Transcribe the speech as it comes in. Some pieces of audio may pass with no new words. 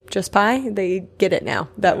just pie, they get it now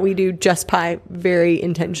that we do just pie very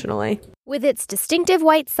intentionally. With its distinctive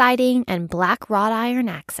white siding and black wrought iron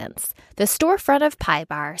accents, the storefront of Pie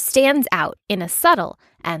Bar stands out in a subtle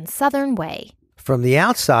and southern way. From the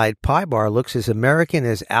outside, Pie Bar looks as American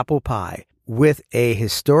as apple pie, with a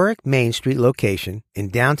historic Main Street location in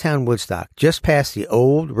downtown Woodstock, just past the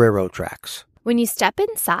old railroad tracks. When you step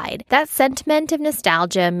inside, that sentiment of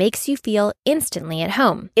nostalgia makes you feel instantly at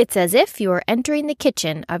home. It's as if you are entering the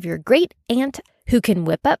kitchen of your great aunt who can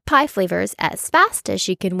whip up pie flavors as fast as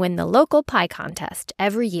she can win the local pie contest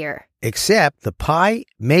every year. Except the pie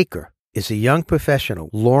maker is a young professional.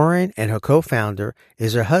 Lauren and her co-founder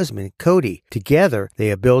is her husband, Cody. Together,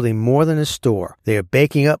 they are building more than a store. They are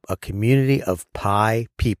baking up a community of pie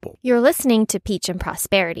people. You're listening to Peach and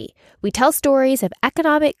Prosperity. We tell stories of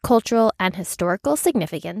economic, cultural, and historical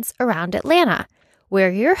significance around Atlanta.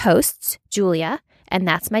 We're your hosts, Julia, and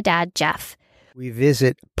that's my dad, Jeff. We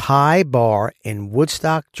visit Pie Bar in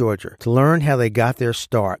Woodstock, Georgia, to learn how they got their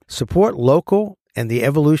start, support local, and the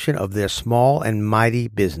evolution of their small and mighty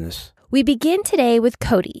business. We begin today with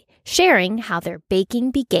Cody, sharing how their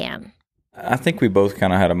baking began. I think we both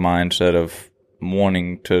kind of had a mindset of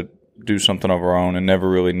wanting to do something of our own and never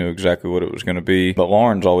really knew exactly what it was going to be. But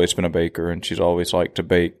Lauren's always been a baker, and she's always liked to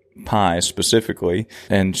bake pies specifically,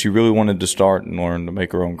 and she really wanted to start and learn to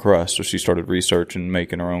make her own crust. So she started researching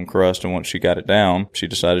making her own crust, and once she got it down, she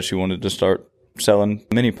decided she wanted to start selling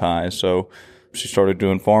mini pies. So she started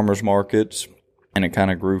doing farmers markets, and it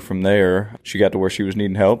kind of grew from there. She got to where she was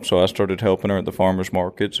needing help, so I started helping her at the farmers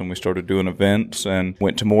markets, and we started doing events and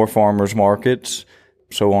went to more farmers markets,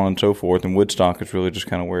 so on and so forth. And Woodstock is really just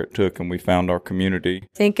kind of where it took, and we found our community.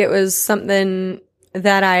 I think it was something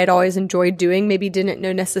that I had always enjoyed doing, maybe didn't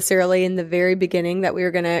know necessarily in the very beginning that we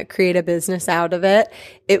were going to create a business out of it.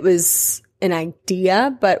 It was an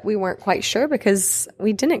idea, but we weren't quite sure because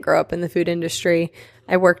we didn't grow up in the food industry.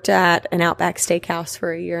 I worked at an Outback Steakhouse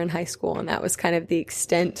for a year in high school, and that was kind of the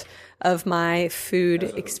extent of my food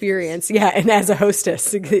experience. Yeah, and as a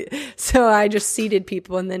hostess. So I just seated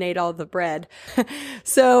people and then ate all the bread.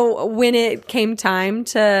 So when it came time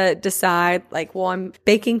to decide, like, well, I'm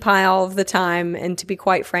baking pie all of the time, and to be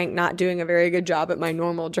quite frank, not doing a very good job at my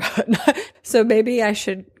normal job. So maybe I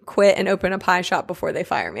should quit and open a pie shop before they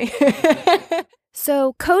fire me.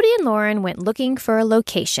 So Cody and Lauren went looking for a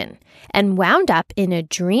location and wound up in a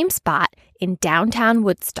dream spot in downtown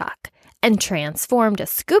Woodstock and transformed a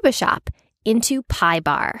scuba shop into Pie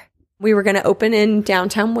Bar. We were going to open in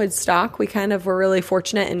downtown Woodstock. We kind of were really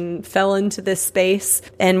fortunate and fell into this space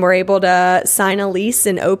and were able to sign a lease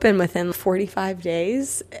and open within 45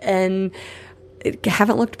 days and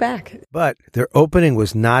haven't looked back. But their opening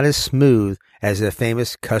was not as smooth as their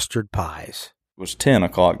famous custard pies. It was 10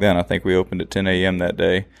 o'clock then. I think we opened at 10 a.m. that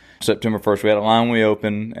day. September 1st, we had a line we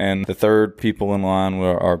opened, and the third people in line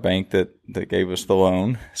were our bank that gave us the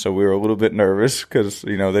loan. So we were a little bit nervous because,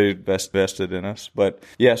 they vested in us. But,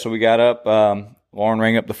 yeah, so we got up. Lauren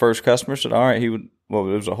rang up the first customer, said, all right, it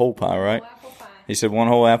was a whole pie, right? Apple pie. He said, one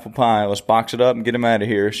whole apple pie. Let's box it up and get him out of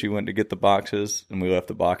here. She went to get the boxes, and we left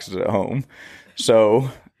the boxes at home. So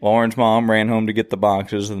Lauren's mom ran home to get the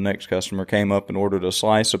boxes. The next customer came up and ordered a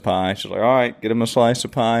slice of pie. She's like, all right, get him a slice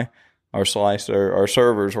of pie. Our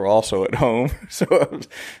servers were also at home.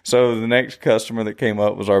 So the next customer that came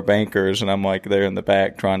up was our bankers, and I'm like there in the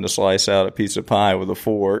back trying to slice out a piece of pie with a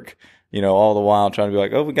fork, all the while trying to be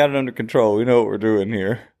like, oh, we got it under control. We know what we're doing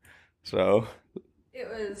here. So it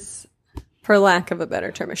was, for lack of a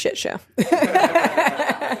better term, a shit show.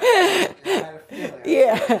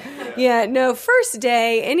 Yeah. No, first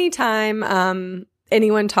day, anytime,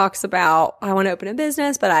 anyone talks about, I want to open a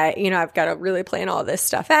business, but I've got to really plan all this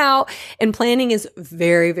stuff out. And planning is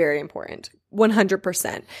very, very important.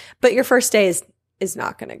 100%. But your first day is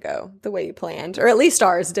not going to go the way you planned, or at least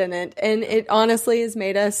ours didn't. And it honestly has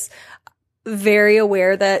made us very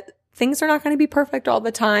aware that things are not going to be perfect all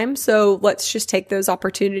the time. So let's just take those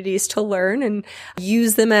opportunities to learn and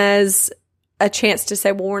use them as a chance to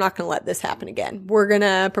say, well, we're not going to let this happen again. We're going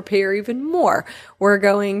to prepare even more. We're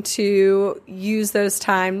going to use those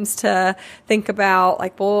times to think about,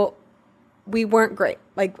 like, well, we weren't great.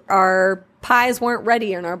 Like, our pies weren't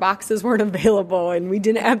ready and our boxes weren't available and we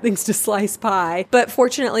didn't have things to slice pie. But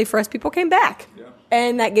fortunately for us, people came back. Yeah.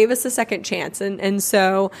 And that gave us a second chance. And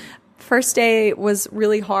so first day was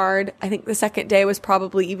really hard. I think the second day was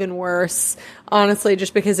probably even worse, honestly,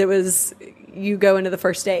 just because you go into the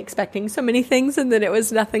first day expecting so many things, and then it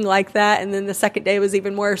was nothing like that. And then the second day was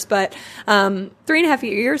even worse. But 3.5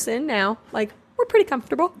 years in now, like, we're pretty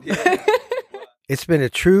comfortable. Yeah. It's been a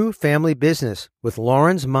true family business, with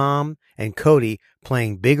Lauren's mom and Cody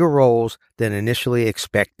playing bigger roles than initially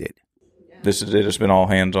expected. This is it. It's been all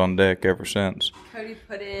hands on deck ever since. Cody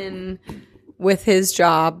put in with his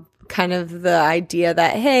job kind of the idea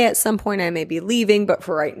that, hey, at some point I may be leaving, but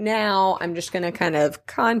for right now, I'm just going to kind of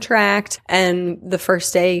contract. And the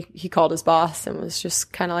first day he called his boss and was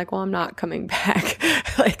just kind of like, well, I'm not coming back.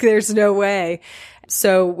 Like, there's no way.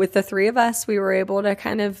 So with the three of us, we were able to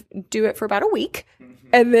kind of do it for about a week.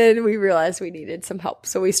 And then we realized we needed some help.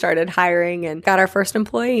 So we started hiring and got our first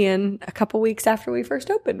employee in a couple weeks after we first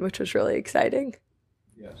opened, which was really exciting.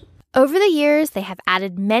 Yes. Over the years, they have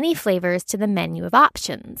added many flavors to the menu of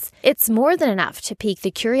options. It's more than enough to pique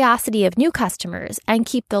the curiosity of new customers and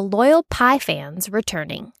keep the loyal pie fans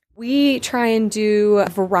returning. We try and do a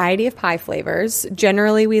variety of pie flavors.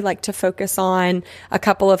 Generally, we like to focus on a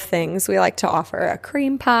couple of things. We like to offer a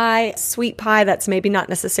cream pie, sweet pie that's maybe not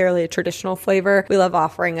necessarily a traditional flavor. We love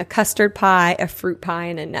offering a custard pie, a fruit pie,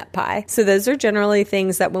 and a nut pie. So those are generally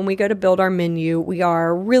things that when we go to build our menu, we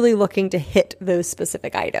are really looking to hit those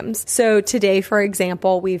specific items. So today, for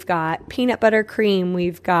example, we've got peanut butter cream,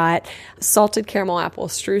 we've got salted caramel apple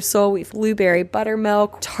streusel, we've blueberry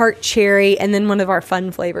buttermilk, tart cherry, and then one of our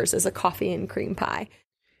fun flavors is a coffee and cream pie.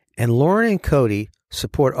 And Lauren and Cody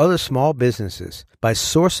support other small businesses by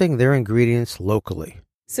sourcing their ingredients locally.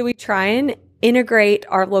 So we try and integrate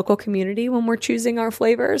our local community when we're choosing our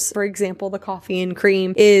flavors. For example, the coffee and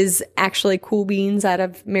cream is actually Cool Beans out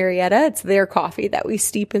of Marietta. It's their coffee that we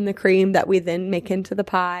steep in the cream that we then make into the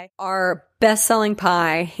pie. Our best-selling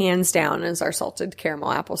pie, hands down, is our salted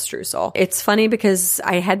caramel apple streusel. It's funny because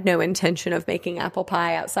I had no intention of making apple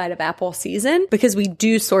pie outside of apple season, because we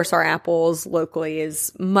do source our apples locally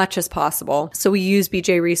as much as possible. So we use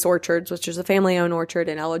BJ Reese Orchards, which is a family-owned orchard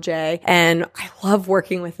in LJ, and I love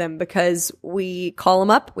working with them because we call them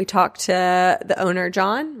up, we talk to the owner,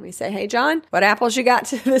 John. We say, hey, John, what apples you got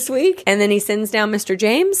this week? And then he sends down Mr.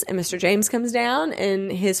 James, and Mr. James comes down in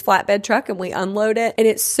his flatbed truck, and we unload it. And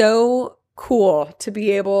it's so cool to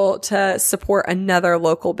be able to support another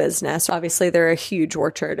local business. Obviously, they're a huge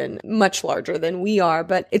orchard and much larger than we are,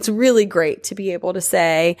 but it's really great to be able to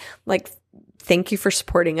say, like, thank you for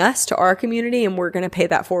supporting us to our community, and we're going to pay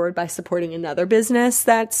that forward by supporting another business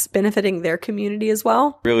that's benefiting their community as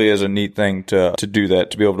well. Really is a neat thing to do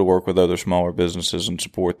that, to be able to work with other smaller businesses and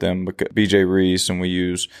support them. Because BJ Reese, and we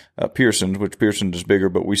use Pearson's, which Pearson's is bigger,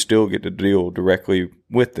 but we still get to deal directly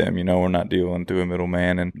with them. You know, we're not dealing through a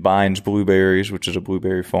middleman. And Bynes Blueberries, which is a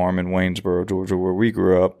blueberry farm in Waynesboro, Georgia, where we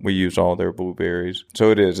grew up, we use all their blueberries.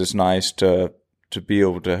 So it's nice to be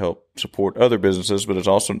able to help support other businesses, but it's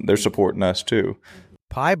also, they're supporting us too.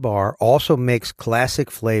 Pie Bar also makes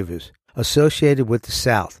classic flavors associated with the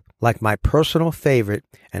South, like my personal favorite,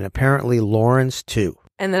 and apparently Lauren's too.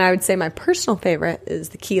 And then I would say my personal favorite is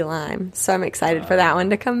the key lime. So I'm excited for that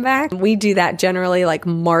one to come back. We do that generally like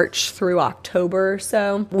March through October or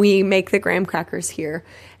so. We make the graham crackers here.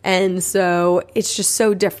 And so it's just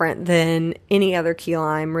so different than any other key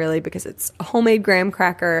lime, really, because it's a homemade graham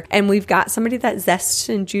cracker. And we've got somebody that zests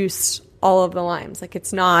and juiced all of the limes. Like,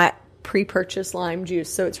 it's not pre-purchased lime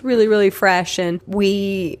juice. So it's really, really fresh. And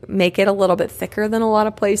we make it a little bit thicker than a lot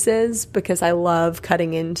of places because I love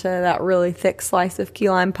cutting into that really thick slice of key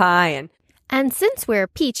lime pie. And since we're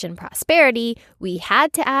Peach and Prosperity, we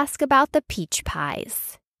had to ask about the peach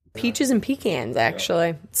pies. Peaches and pecans,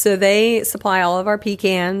 actually. So they supply all of our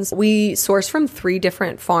pecans. We source from 3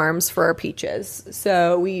 different farms for our peaches.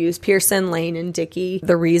 So we use Pearson, Lane, and Dickey.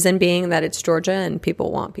 The reason being that it's Georgia and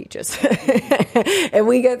people want peaches. And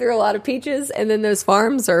we go through a lot of peaches, and then those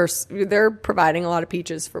farms they're providing a lot of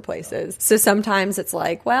peaches for places. So sometimes it's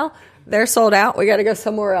like, well, they're sold out, we got to go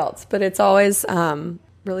somewhere else. But it's always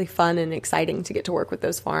really fun and exciting to get to work with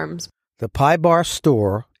those farms. The Pie Bar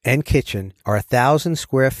store and kitchen are 1,000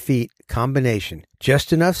 square feet combination,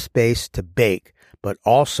 just enough space to bake, but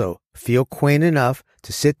also feel quaint enough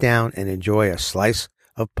to sit down and enjoy a slice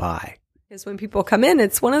of pie. Because when people come in,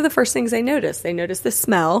 it's one of the first things they notice. They notice the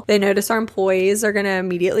smell. They notice our employees are going to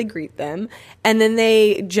immediately greet them. And then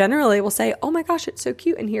they generally will say, oh my gosh, it's so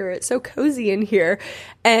cute in here. It's so cozy in here.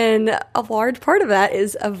 And a large part of that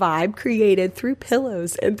is a vibe created through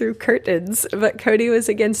pillows and through curtains. But Cody was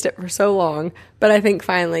against it for so long. But I think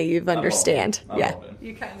finally you've understand. Yeah,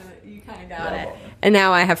 you kind of got it. And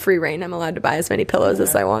now I have free reign. I'm allowed to buy as many pillows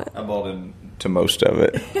as I want. I bought into most of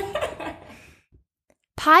it.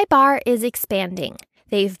 Pie Bar is expanding.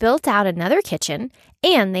 They've built out another kitchen,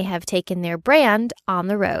 and they have taken their brand on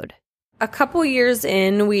the road. A couple years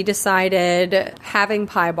in, we decided having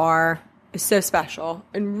Pie Bar is so special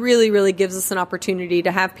and really, really gives us an opportunity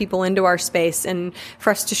to have people into our space and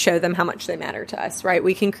for us to show them how much they matter to us, right?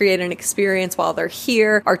 We can create an experience while they're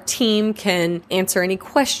here. Our team can answer any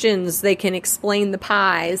questions. They can explain the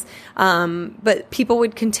pies. But people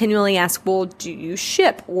would continually ask, well, do you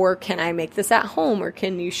ship? Or can I make this at home? Or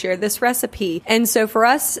can you share this recipe? And so for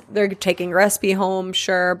us, they're taking a recipe home,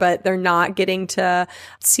 sure, but they're not getting to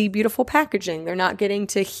see beautiful packaging. They're not getting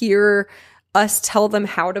to hear us tell them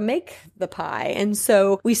how to make the pie. And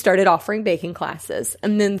so we started offering baking classes.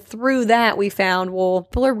 And then through that, we found, well,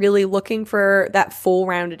 people are really looking for that full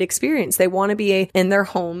rounded experience. They want to be in their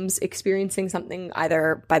homes experiencing something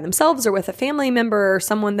either by themselves or with a family member or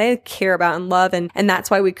someone they care about and love. And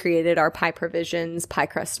that's why we created our Pie Provisions pie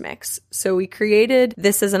crust mix. So we created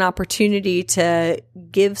this as an opportunity to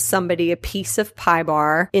give somebody a piece of pie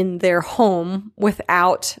bar in their home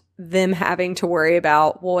without them having to worry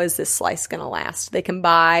about, well, is this slice going to last? They can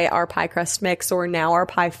buy our pie crust mix or now our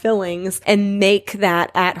pie fillings and make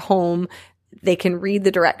that at home. They can read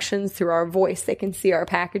the directions through our voice. They can see our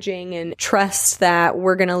packaging and trust that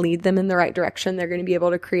we're going to lead them in the right direction. They're going to be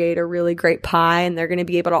able to create a really great pie, and they're going to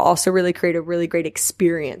be able to also really create a really great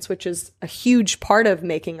experience, which is a huge part of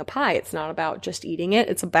making a pie. It's not about just eating it.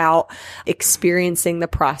 It's about experiencing the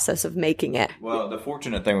process of making it. Well, the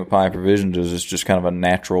fortunate thing with Pie Provisions is it's just kind of a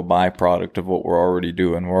natural byproduct of what we're already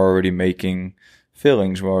doing. We're already making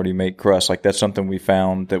fillings, we already make crust. Like, that's something we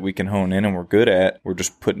found that we can hone in and we're good at. We're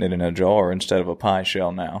just putting it in a jar instead of a pie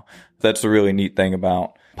shell now. That's the really neat thing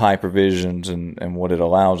about Pie Provisions and what it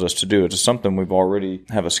allows us to do. It's something we've already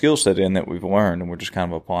have a skill set in that we've learned, and we're just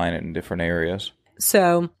kind of applying it in different areas.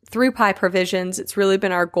 So through Pie Provisions, it's really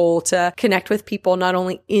been our goal to connect with people not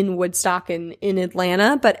only in Woodstock and in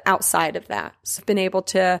Atlanta, but outside of that. So we've been able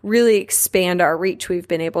to really expand our reach. We've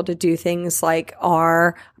been able to do things like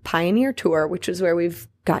our Pioneer Tour, which is where we've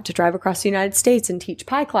got to drive across the United States and teach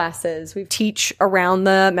pie classes. We teach around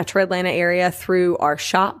the Metro Atlanta area through our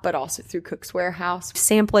shop, but also through Cook's Warehouse.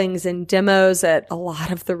 Samplings and demos at a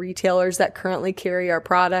lot of the retailers that currently carry our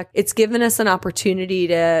product. It's given us an opportunity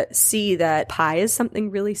to see that pie is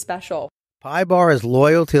something really special. Pie Bar is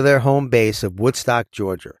loyal to their home base of Woodstock,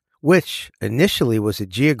 Georgia, which initially was a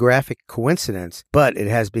geographic coincidence, but it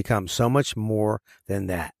has become so much more than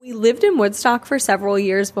that. We lived in Woodstock for several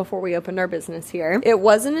years before we opened our business here. It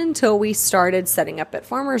wasn't until we started setting up at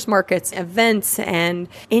farmers markets, events, and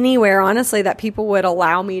anywhere, honestly, that people would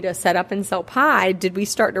allow me to set up and sell pie did we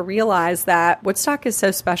start to realize that Woodstock is so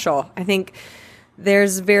special. I think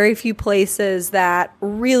there's very few places that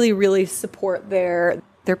really, really support their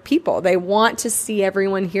people. They want to see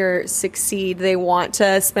everyone here succeed. They want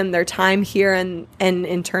to spend their time here, and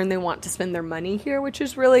in turn, they want to spend their money here, which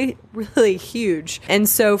is really, really huge. And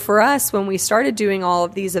so for us, when we started doing all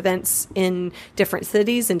of these events in different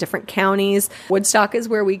cities and different counties, Woodstock is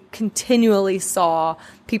where we continually saw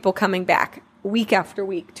people coming back week after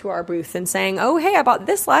week to our booth and saying, oh, hey, I bought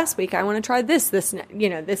this last week. I want to try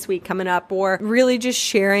this week coming up, or really just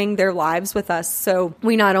sharing their lives with us. So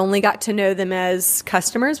we not only got to know them as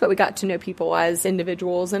customers, but we got to know people as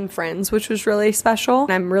individuals and friends, which was really special.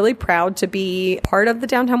 And I'm really proud to be part of the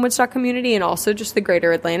downtown Woodstock community and also just the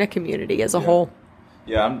greater Atlanta community as a whole.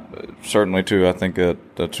 Yeah, I'm certainly too. I think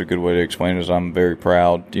that's a good way to explain it. Is I'm very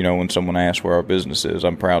proud, when someone asks where our business is,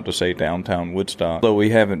 I'm proud to say downtown Woodstock. Though we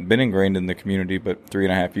haven't been ingrained in the community, but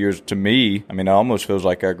 3.5 years, to me, it almost feels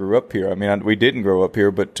like I grew up here. We didn't grow up here,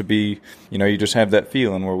 but to be, you just have that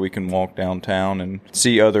feeling where we can walk downtown and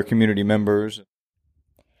see other community members.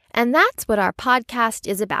 And that's what our podcast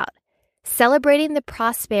is about, celebrating the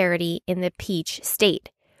prosperity in the Peach State.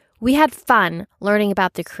 We had fun learning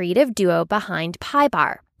about the creative duo behind Pie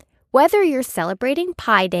Bar. Whether you're celebrating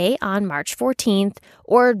Pie Day on March 14th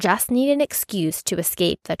or just need an excuse to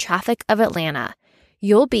escape the traffic of Atlanta,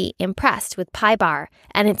 you'll be impressed with Pie Bar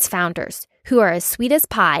and its founders, who are as sweet as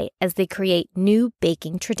pie as they create new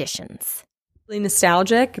baking traditions. Really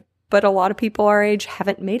nostalgic, but a lot of people our age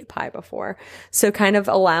haven't made a pie before. So kind of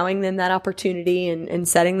allowing them that opportunity and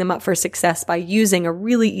setting them up for success by using a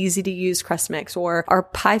really easy to use crust mix or our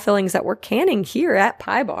pie fillings that we're canning here at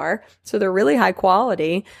Pie Bar. So they're really high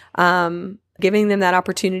quality. Giving them that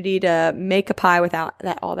opportunity to make a pie without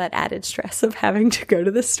all that added stress of having to go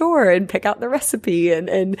to the store and pick out the recipe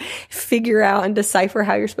and figure out and decipher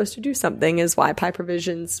how you're supposed to do something is why Pie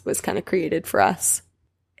Provisions was kind of created for us.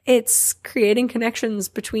 It's creating connections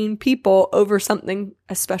between people over something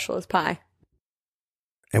as special as pie.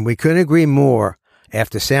 And we couldn't agree more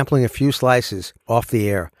after sampling a few slices off the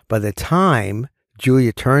air. By the time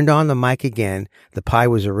Julia turned on the mic again, the pie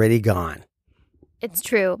was already gone. It's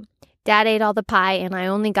true. Dad ate all the pie and I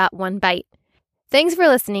only got one bite. Thanks for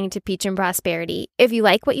listening to Peach and Prosperity. If you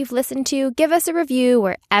like what you've listened to, give us a review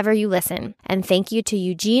wherever you listen. And thank you to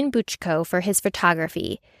Eugene Buchko for his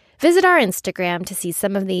photography. Visit our Instagram to see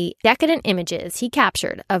some of the decadent images he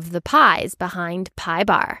captured of the pies behind Pie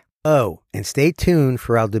Bar. Oh, and stay tuned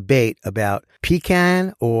for our debate about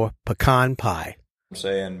pecan or pecan pie. I'm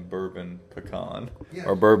saying bourbon pecan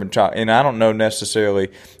or bourbon chocolate. And I don't know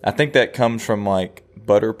necessarily. I think that comes from like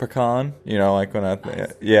butter pecan, like when I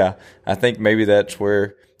think maybe that's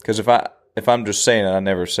where, because if I'm just saying it, I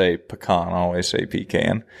never say pecan. I always say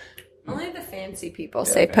pecan. Only the fancy people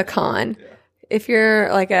say pecan. Yeah. If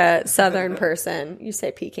you're like a Southern person, you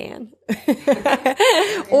say pecan.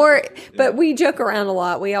 But we joke around a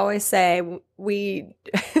lot. We always say, we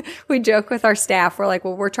joke with our staff. We're like,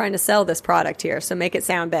 well, we're trying to sell this product here, so make it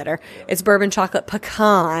sound better. It's bourbon chocolate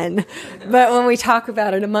pecan. But when we talk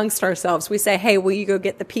about it amongst ourselves, we say, hey, will you go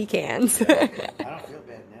get the pecans? I don't feel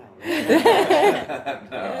bad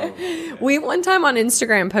now. We one time on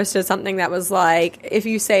Instagram posted something that was like, if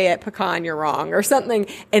you say it pecan, you're wrong or something.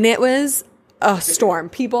 And it was a storm.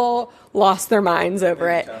 People lost their minds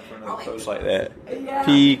over it. Post like that. Yeah.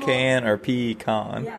 Pecan or pecan. Yeah.